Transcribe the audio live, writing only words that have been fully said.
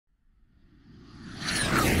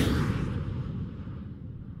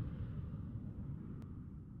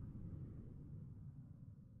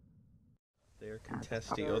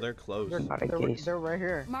Contesting. Oh, they're close. They're right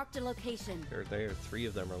here. Marked a location. There. 3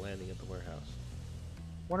 of them are landing at the warehouse.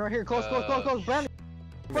 One right here. Close. Brandon.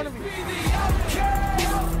 In front of me.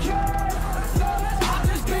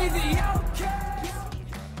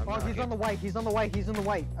 Oh, he's on the white. He's in the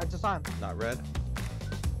white. I just saw him. Not red?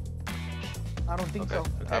 I don't think so. Okay.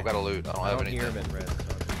 I've got to loot. I don't have anything. I don't hear him in red, so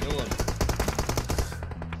kill him.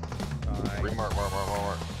 Mark.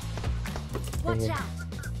 Watch out.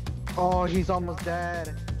 Oh, he's almost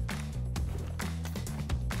dead.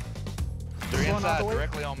 They're inside,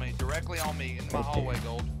 directly on me, in my hallway,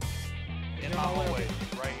 Gold. In my hallway,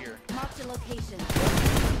 right here. Marked a location.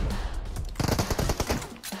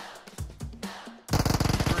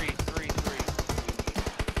 3.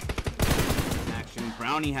 Action.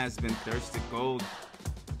 Brownie has been thirsted. Gold.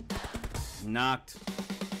 Knocked.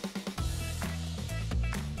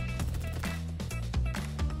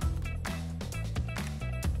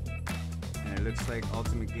 And it looks like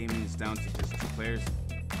Ultimate Gaming is down to just 2 players.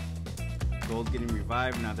 Gold getting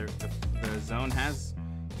revived. Now the zone has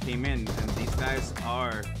came in, and these guys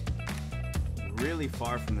are really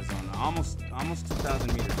far from the zone. Almost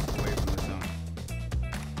 2,000 meters away from the zone.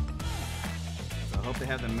 So I hope they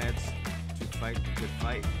have the meds to fight a good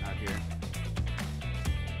fight out here.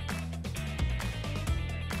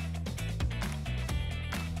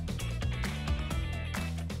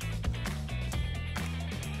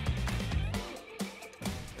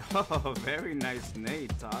 Oh, very nice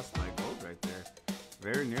nade tossed by Gold right there.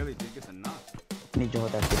 Very nearly did get the knock. Need to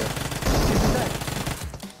hold that shit up. He's inside.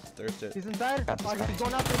 Thirsted. He's inside. Oh, he's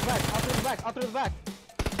going out through the back.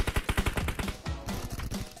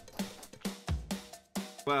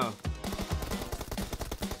 Well.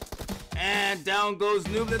 And down goes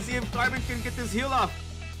Noob. Let's see if Carbon can get this heal off.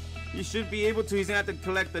 He should be able to. He's gonna have to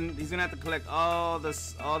collect all the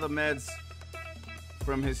meds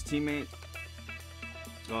from his teammate.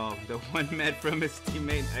 Oh, the 1 med from his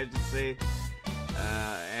teammate, I should say,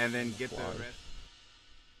 and then get the rest.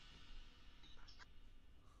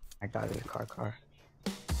 I got it, car.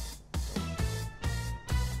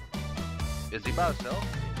 Is he by himself?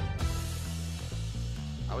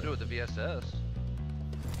 I would do it with the VSS.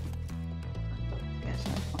 Yes,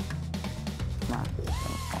 come on.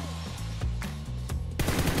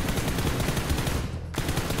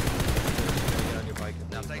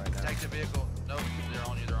 Now take the vehicle. Nope, they're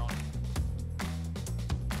on you.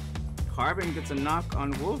 Carbon gets a knock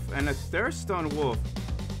on Wolf and a thirst on Wolf.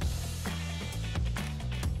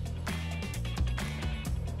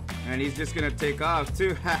 And he's just gonna take off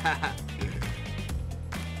too.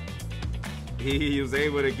 He was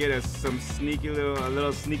able to get a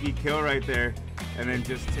little sneaky kill right there, and then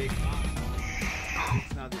just take off.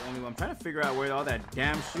 It's not the only one. I'm trying to figure out where all that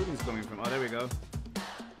damn shooting's coming from. Oh, there we go.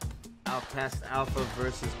 Outcast Alpha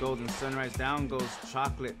versus Golden Sunrise. Down goes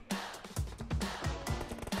Chocolate.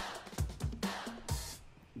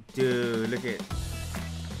 Dude, look at.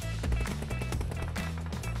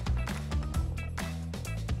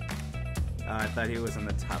 I thought he was on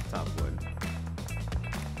the top one.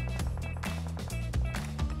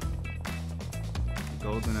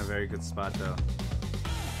 Gold's in a very good spot though.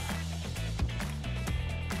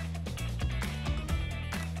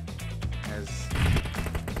 As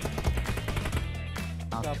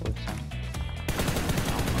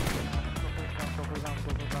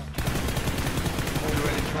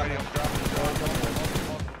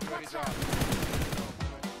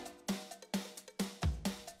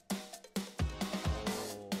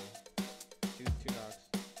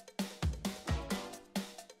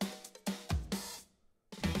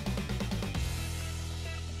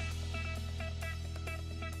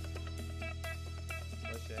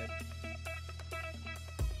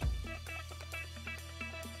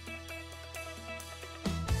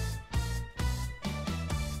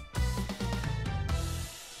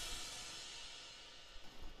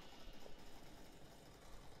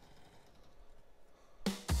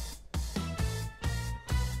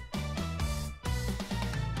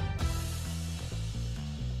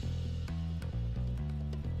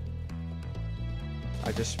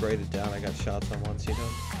I just sprayed it down. I got shots on one Cdub.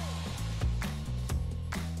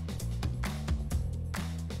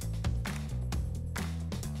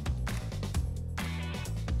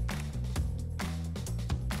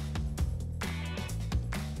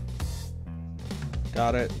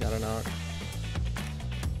 Got it. Got a knock.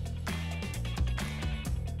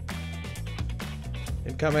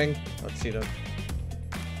 Incoming. Let's see them.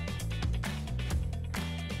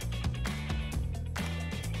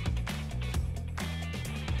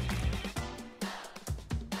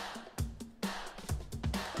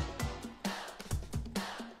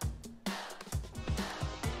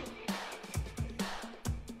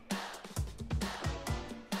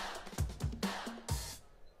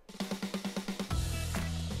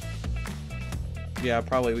 Yeah,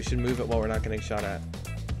 probably we should move it while we're not getting shot at.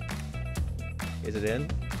 Is it in?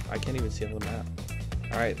 I can't even see on the map.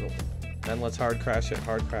 Alright, well, then let's hard crash it,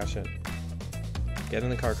 hard crash it. Get in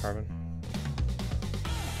the car, Carbon.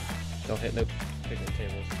 Don't hit no picnic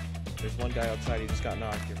tables. There's one guy outside, he just got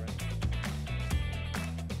knocked, get ready.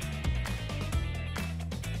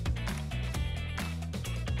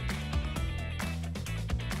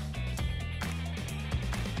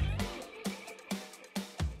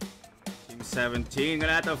 Team 17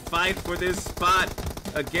 gonna have to fight for this spot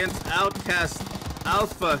against OUTcast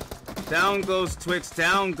Alpha. Down goes Twix,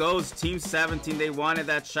 down goes Team 17. They wanted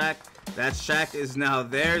that shack. That shack is now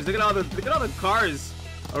theirs. Look at all the cars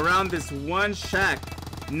around this one shack.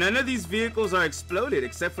 None of these vehicles are exploded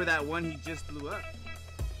except for that one he just blew up.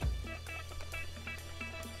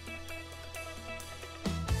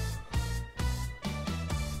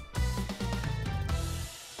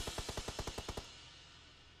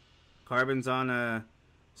 Carbon's on a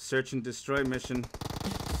search and destroy mission.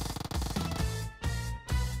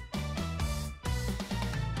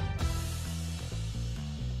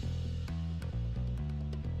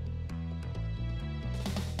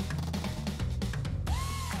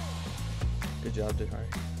 Good job, Dakar.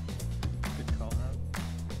 Good call out.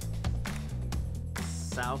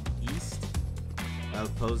 Southeast. El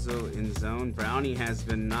Pozo in zone. Brownie has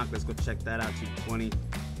been knocked. Let's go check that out. 220.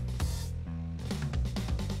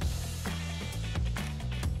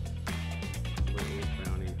 Where is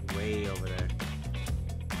Brownie? Way over there.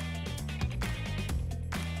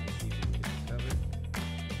 Let's see if we can get this covered.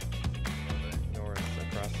 North,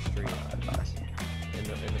 across the street. In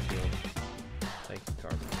the field. Thank you,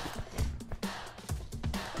 Carbon.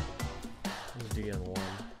 DN1.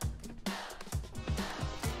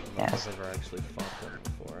 Yes. I've never actually fought them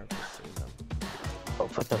before. I've just seen them. Oh,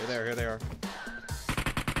 for the... Here they are.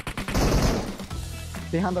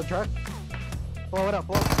 Behind the truck. Blow it up,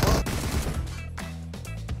 blow it up.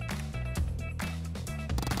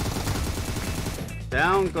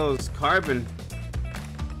 Down goes Carbon.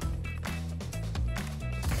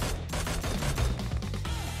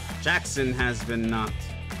 Jackson has been knocked.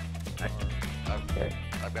 Okay.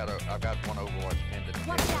 I've got one Overwatch pinned.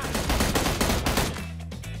 Watch out!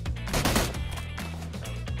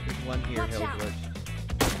 There's one here, Watch Hill out. Glitch.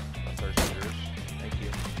 I'm thirsty yours. Thank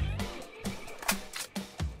you.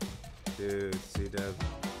 Dude, Cdub.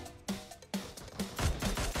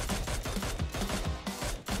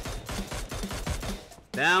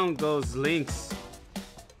 Down goes Lynx.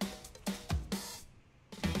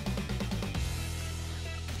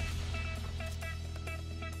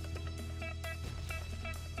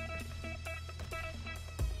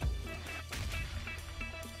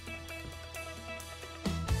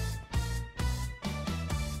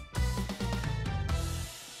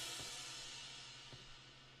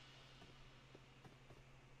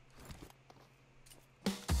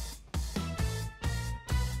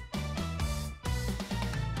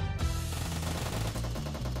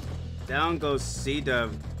 Down goes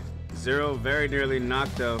Cdub. Zero very nearly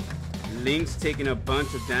knocked though. Lynx taking a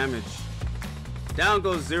bunch of damage. Down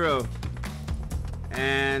goes Zero.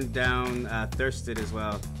 And down Thirsted as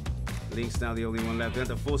well. Lynx now the only one left. They have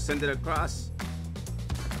to full send it across.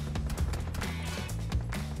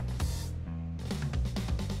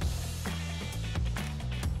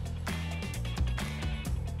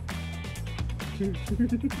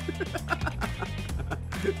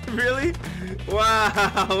 Really?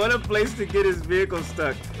 Wow, what a place to get his vehicle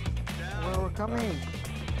stuck. Where we're coming. I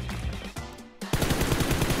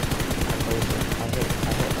hit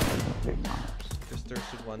big bombs. Just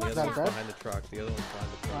thirsted one. The Watch other one's out. behind the truck. The other one's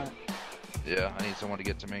behind the truck. Alright. Yeah, I need someone to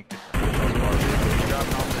get to me. Dropping off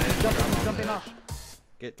the edge. Dropping off Jumping the off.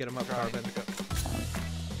 edge. Get him up, Driving. Carbon.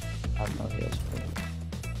 I have no heals.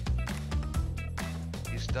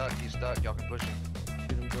 He's stuck. Y'all can push him.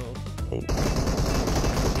 Shoot him, gold.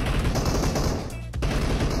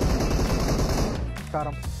 Got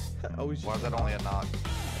him. Oh, we Why is that only a knock?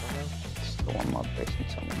 I don't know. It's the one more facing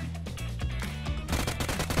someone.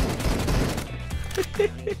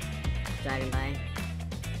 Driving by.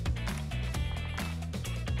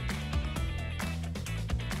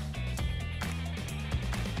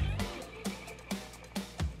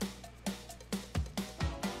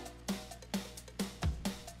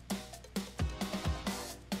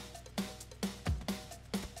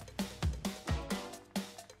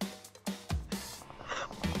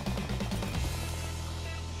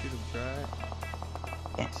 Shoot him, try.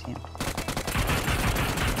 Can't see him.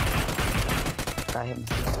 Got him.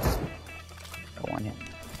 Got one hit.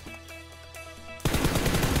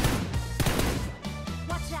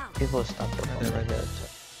 Watch out! People stop the Right phone there, right right here. there.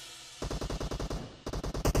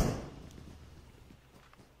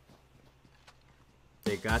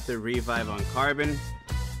 They got the revive on Carbon,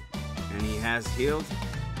 and he has healed.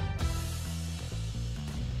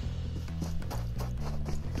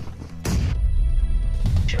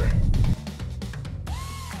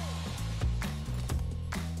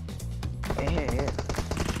 Hey.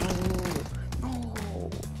 No.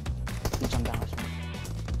 He jumped down.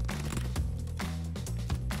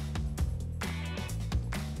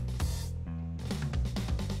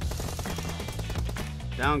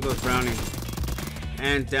 Down goes Brownie.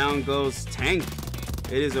 And down goes Tank.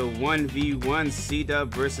 It is a 1v1 Cdub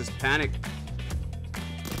versus Panic.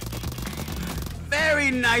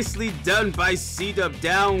 Very nicely done by Cdub.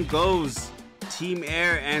 Down goes Team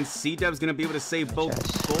Air, and Cdub's gonna be able to save both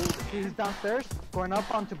gold. He's downstairs, going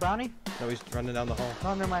up onto Brownie. No, he's running down the hall.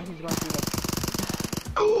 No, never mind, he's going to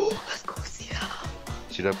Cdub. Oh, let's go Cdub.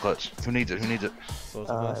 Cdub clutch. Who needs it? Who needs it? So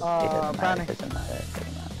it's us. Brownie. It doesn't matter. It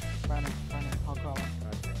doesn't matter. Brownie, I'll call him.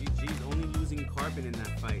 GG's only losing Carbon in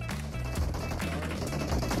that fight.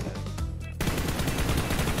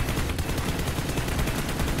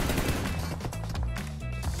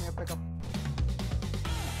 Come here, pick up.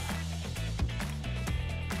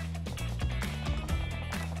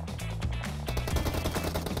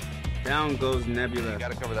 Down goes Nebula. You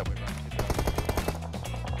gotta cover that way, bro.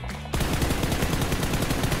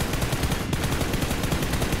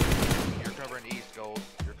 You're covering east, Gold.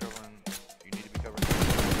 You're covering. You need to be covering east.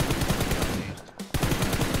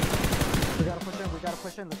 We gotta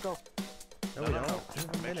push in, let's go. No, No, we no, don't. no. We have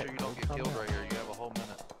a Make minute. sure you don't get Calm killed down. right here. You have a whole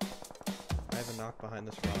minute. I have a knock behind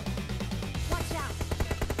this rock. Watch out.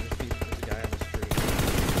 There's a guy on the street.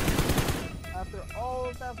 After all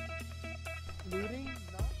of that looting,